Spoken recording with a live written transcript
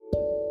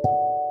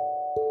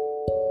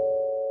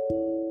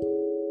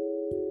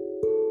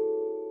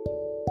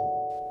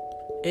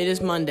It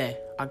is Monday,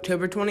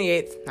 October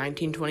 28th,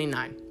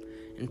 1929,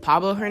 and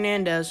Pablo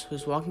Hernandez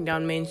was walking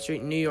down Main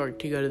Street in New York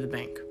to go to the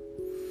bank.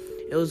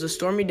 It was a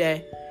stormy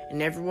day,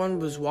 and everyone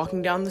was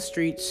walking down the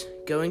streets,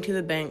 going to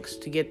the banks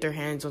to get their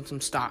hands on some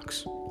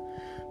stocks.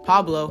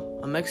 Pablo,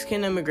 a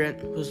Mexican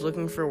immigrant, was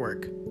looking for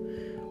work.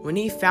 When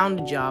he found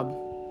a job,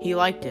 he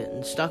liked it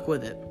and stuck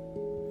with it.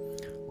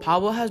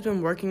 Pablo has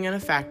been working in a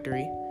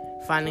factory,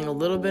 finding a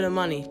little bit of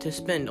money to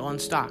spend on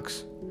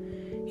stocks.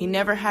 He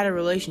never had a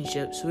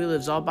relationship, so he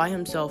lives all by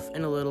himself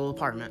in a little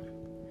apartment.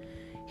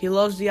 He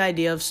loves the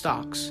idea of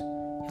stocks.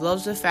 He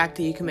loves the fact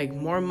that you can make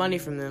more money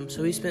from them,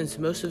 so he spends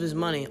most of his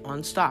money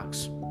on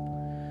stocks.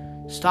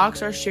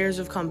 Stocks are shares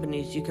of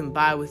companies you can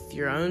buy with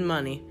your own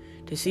money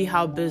to see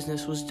how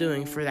business was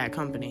doing for that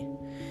company.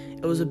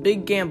 It was a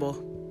big gamble,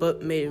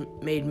 but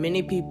made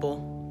many people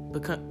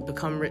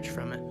become rich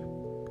from it.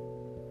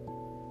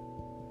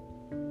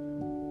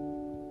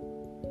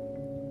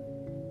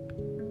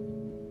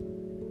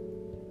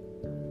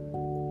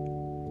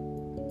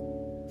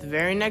 The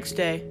very next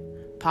day,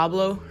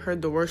 Pablo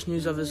heard the worst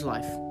news of his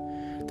life.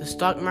 The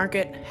stock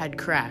market had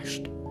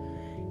crashed.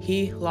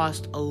 He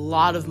lost a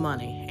lot of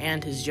money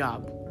and his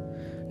job.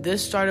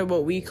 This started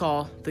what we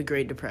call the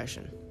Great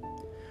Depression.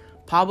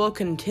 Pablo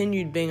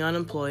continued being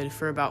unemployed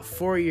for about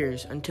 4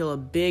 years until a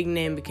big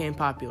name became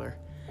popular,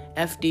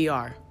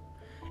 FDR.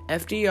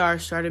 FDR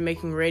started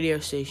making radio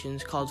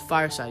stations called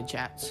fireside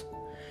chats.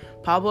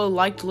 Pablo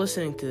liked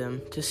listening to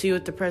them to see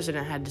what the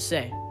president had to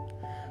say.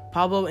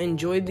 Pablo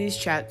enjoyed these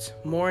chats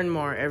more and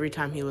more every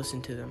time he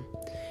listened to them.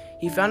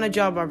 He found a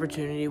job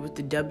opportunity with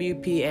the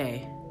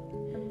WPA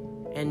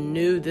and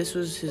knew this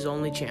was his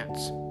only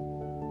chance.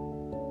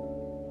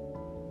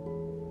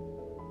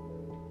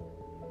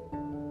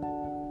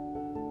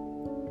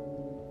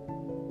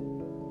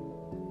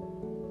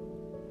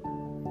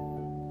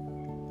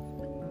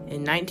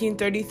 In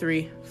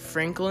 1933,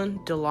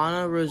 Franklin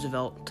Delano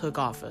Roosevelt took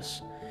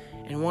office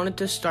and wanted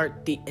to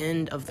start the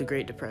end of the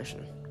Great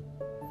Depression.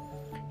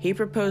 He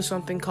proposed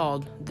something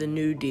called the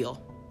New Deal.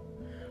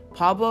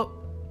 Pablo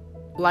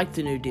liked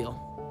the New Deal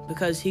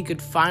because he could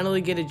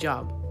finally get a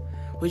job,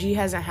 which he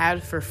hasn't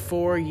had for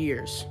 4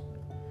 years.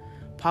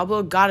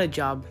 Pablo got a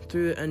job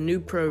through a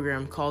new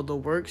program called the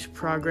Works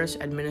Progress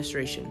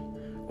Administration,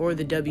 or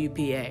the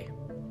WPA.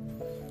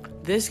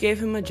 This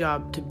gave him a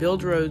job to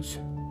build roads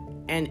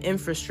and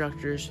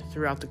infrastructures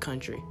throughout the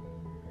country.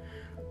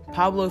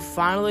 Pablo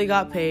finally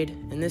got paid,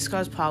 and this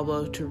caused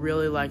Pablo to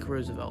really like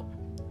Roosevelt.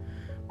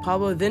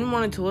 Pablo then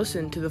wanted to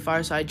listen to the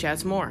fireside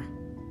chats more.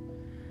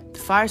 The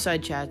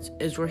fireside chats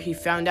is where he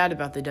found out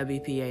about the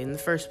WPA in the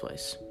first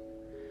place.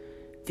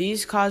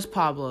 These caused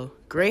Pablo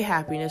great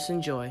happiness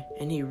and joy,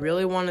 and he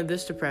really wanted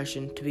this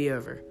depression to be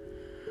over.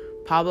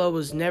 Pablo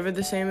was never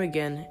the same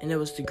again, and it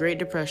was the Great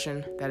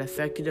Depression that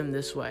affected him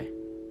this way.